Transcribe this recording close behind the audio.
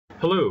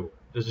Hello,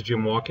 this is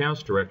Jim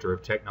Walkhouse, Director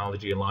of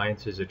Technology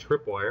Alliances at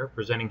Tripwire,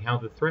 presenting how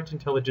the threat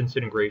intelligence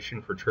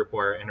integration for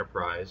Tripwire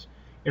Enterprise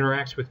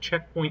interacts with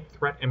Checkpoint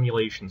Threat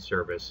Emulation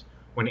Service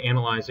when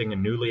analyzing a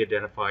newly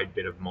identified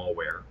bit of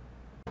malware.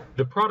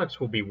 The products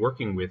we'll be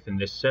working with in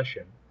this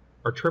session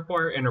are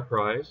Tripwire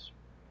Enterprise,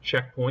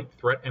 Checkpoint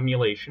Threat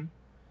Emulation,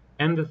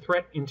 and the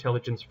Threat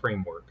Intelligence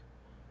Framework.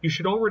 You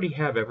should already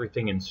have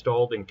everything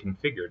installed and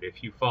configured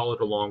if you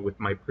followed along with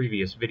my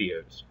previous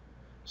videos.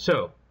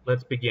 So,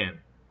 let's begin.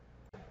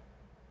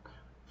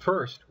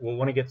 First, we'll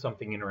want to get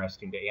something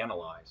interesting to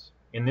analyze.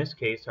 In this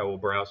case, I will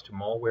browse to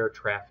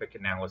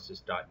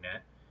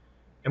malwaretrafficanalysis.net,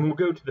 and we'll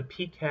go to the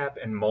PCAP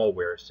and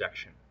malware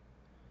section.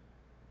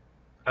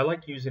 I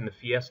like using the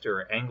Fiesta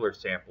or Angler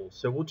samples,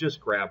 so we'll just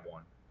grab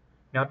one.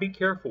 Now be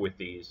careful with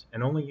these,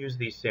 and only use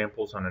these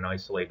samples on an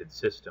isolated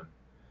system.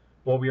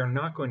 While we are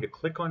not going to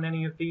click on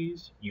any of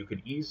these, you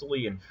could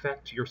easily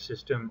infect your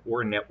system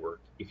or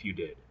network if you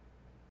did.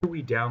 After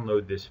we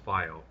download this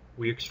file,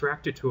 we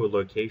extract it to a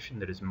location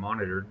that is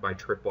monitored by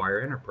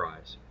Tripwire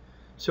Enterprise.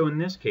 So in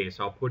this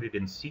case, I'll put it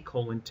in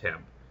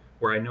C:temp,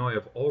 where I know I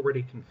have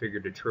already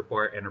configured a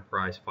Tripwire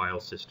Enterprise file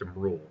system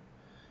rule.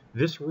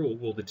 This rule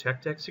will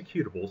detect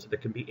executables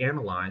that can be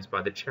analyzed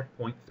by the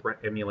Checkpoint Threat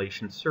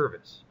Emulation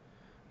Service.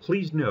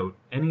 Please note,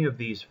 any of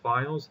these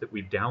files that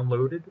we've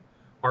downloaded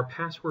are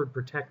password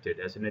protected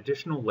as an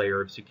additional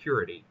layer of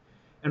security,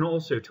 and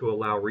also to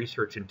allow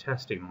research and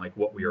testing like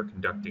what we are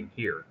conducting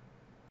here.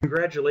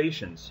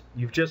 Congratulations,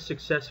 you've just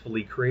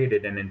successfully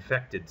created an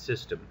infected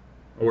system,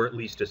 or at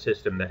least a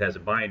system that has a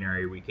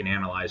binary we can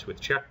analyze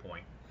with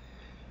Checkpoint.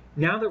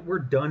 Now that we're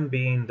done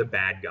being the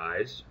bad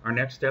guys, our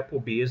next step will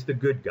be as the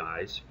good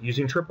guys,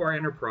 using Tripwire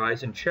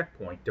Enterprise and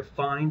Checkpoint to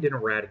find and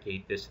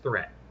eradicate this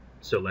threat.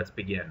 So let's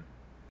begin.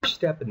 The first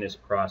step in this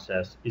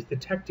process is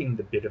detecting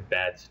the bit of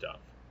bad stuff.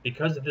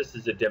 Because this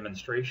is a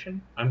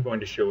demonstration, I'm going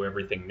to show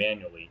everything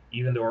manually,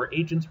 even though our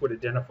agents would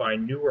identify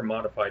new or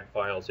modified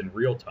files in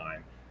real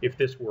time if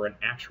this were an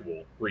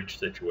actual breach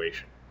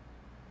situation.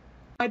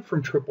 Aside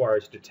from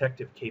Tripwire's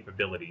detective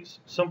capabilities,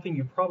 something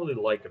you probably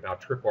like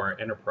about Tripwire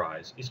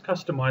Enterprise is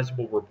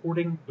customizable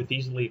reporting with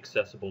easily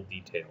accessible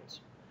details.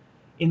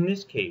 In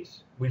this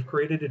case, we've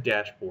created a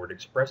dashboard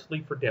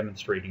expressly for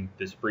demonstrating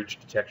this breach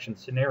detection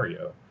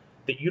scenario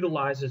that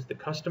utilizes the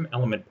custom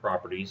element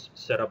properties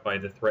set up by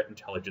the Threat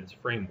Intelligence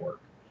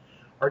Framework.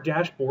 Our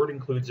dashboard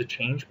includes a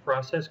change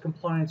process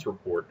compliance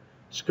report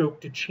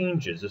scoped to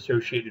changes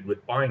associated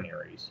with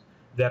binaries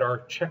that our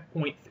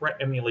Checkpoint Threat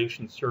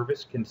Emulation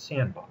Service can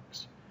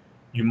sandbox.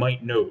 You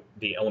might note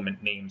the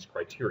element names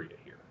criteria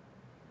here.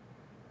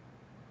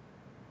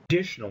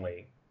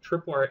 Additionally,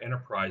 Tripwire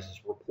Enterprise's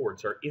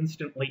reports are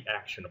instantly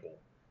actionable.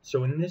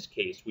 So in this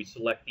case, we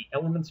select the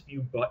Elements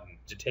View button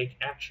to take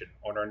action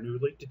on our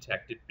newly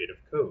detected bit of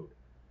code.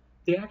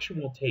 The action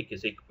we'll take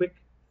is a quick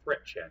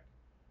threat check.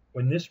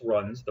 When this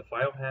runs, the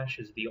file hash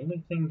is the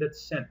only thing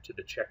that's sent to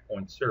the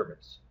Checkpoint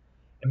service.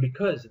 And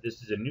because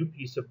this is a new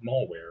piece of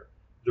malware,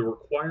 the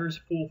requires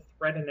full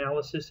threat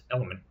analysis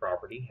element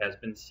property has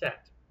been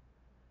set.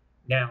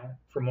 Now,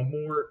 from a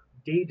more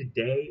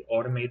day-to-day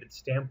automated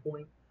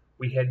standpoint,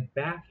 we head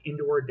back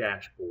into our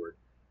dashboard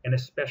and a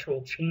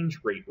special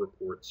change rate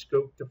report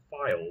scoped to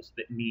files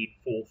that need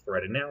full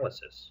threat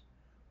analysis.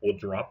 We'll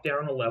drop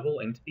down a level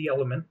into the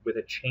element with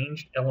a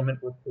changed element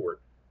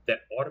report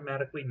that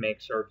automatically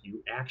makes our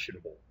view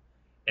actionable.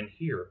 And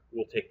here,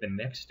 we'll take the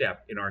next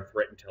step in our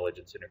threat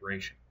intelligence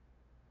integration.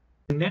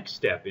 The next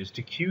step is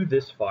to queue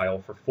this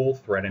file for full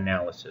threat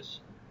analysis.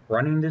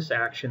 Running this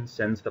action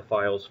sends the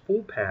file's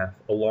full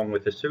path along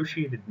with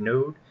associated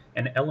node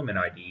and element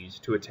IDs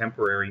to a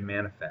temporary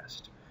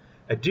manifest.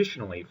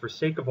 Additionally, for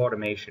sake of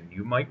automation,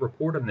 you might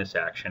report on this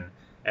action,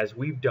 as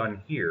we've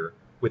done here,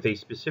 with a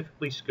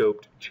specifically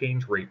scoped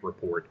change rate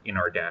report in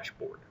our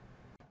dashboard.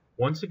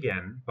 Once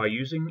again, by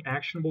using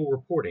actionable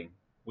reporting,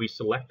 we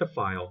select the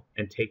file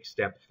and take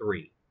step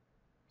 3,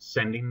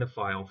 sending the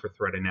file for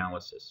threat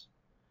analysis.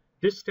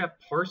 This step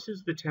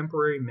parses the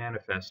temporary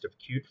manifest of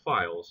queued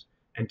files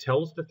and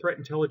tells the Threat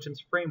Intelligence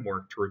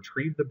Framework to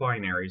retrieve the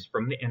binaries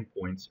from the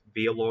endpoints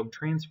via log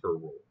transfer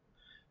rule.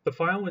 The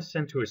file is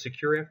sent to a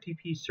secure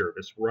FTP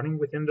service running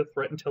within the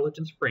Threat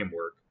Intelligence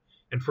Framework,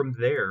 and from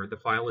there the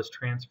file is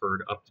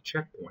transferred up to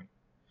Checkpoint.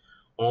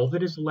 All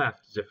that is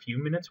left is a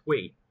few minutes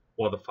wait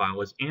while the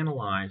file is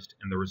analyzed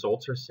and the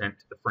results are sent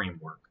to the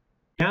framework.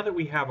 Now that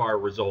we have our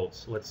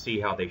results, let's see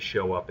how they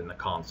show up in the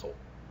console.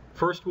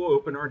 First, we'll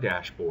open our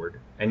dashboard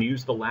and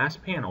use the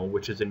last panel,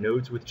 which is a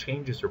Nodes with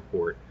Changes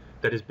report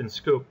that has been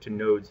scoped to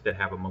nodes that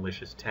have a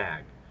malicious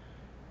tag.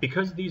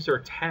 Because these are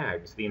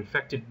tags, the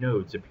infected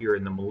nodes appear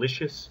in the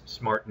malicious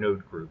smart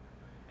node group.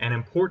 And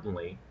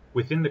importantly,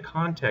 within the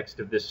context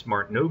of this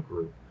smart node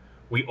group,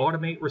 we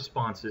automate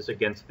responses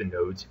against the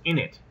nodes in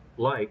it,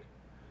 like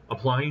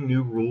applying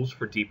new rules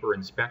for deeper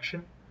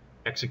inspection,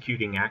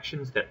 executing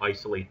actions that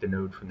isolate the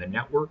node from the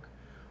network,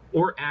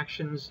 or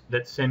actions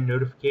that send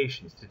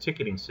notifications to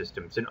ticketing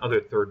systems and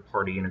other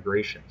third-party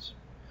integrations.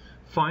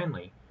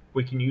 Finally,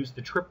 we can use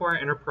the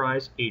Tripwire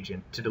Enterprise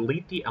agent to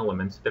delete the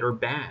elements that are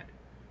bad.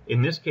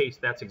 In this case,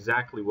 that's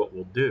exactly what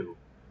we'll do.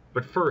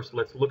 But first,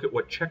 let's look at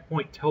what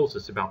Checkpoint tells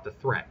us about the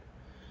threat.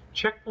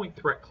 Checkpoint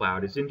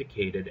ThreatCloud is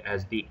indicated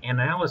as the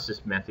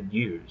analysis method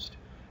used,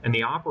 and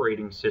the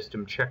operating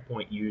system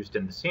Checkpoint used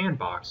in the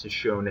sandbox is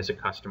shown as a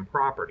custom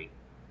property.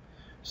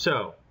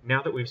 So,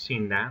 now that we've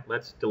seen that,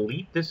 let's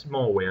delete this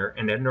malware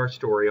and end our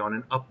story on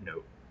an up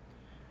note.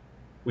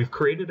 We've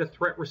created a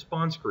threat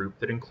response group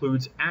that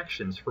includes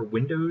actions for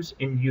Windows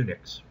and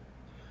Unix.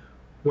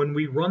 When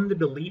we run the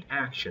delete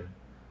action,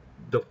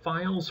 the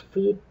file's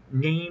full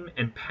name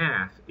and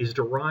path is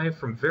derived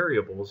from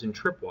variables in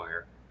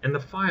Tripwire, and the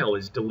file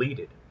is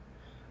deleted.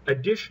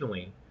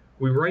 Additionally,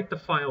 we write the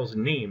file's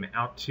name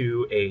out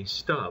to a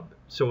stub,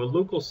 so a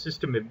local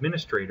system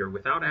administrator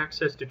without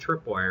access to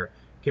Tripwire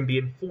can be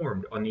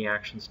informed on the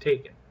actions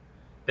taken.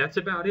 That's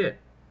about it.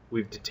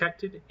 We've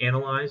detected,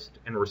 analyzed,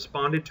 and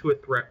responded to a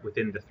threat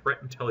within the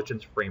Threat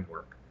Intelligence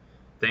Framework.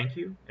 Thank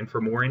you, and for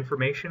more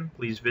information,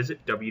 please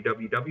visit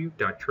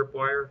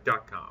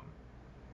www.tripwire.com.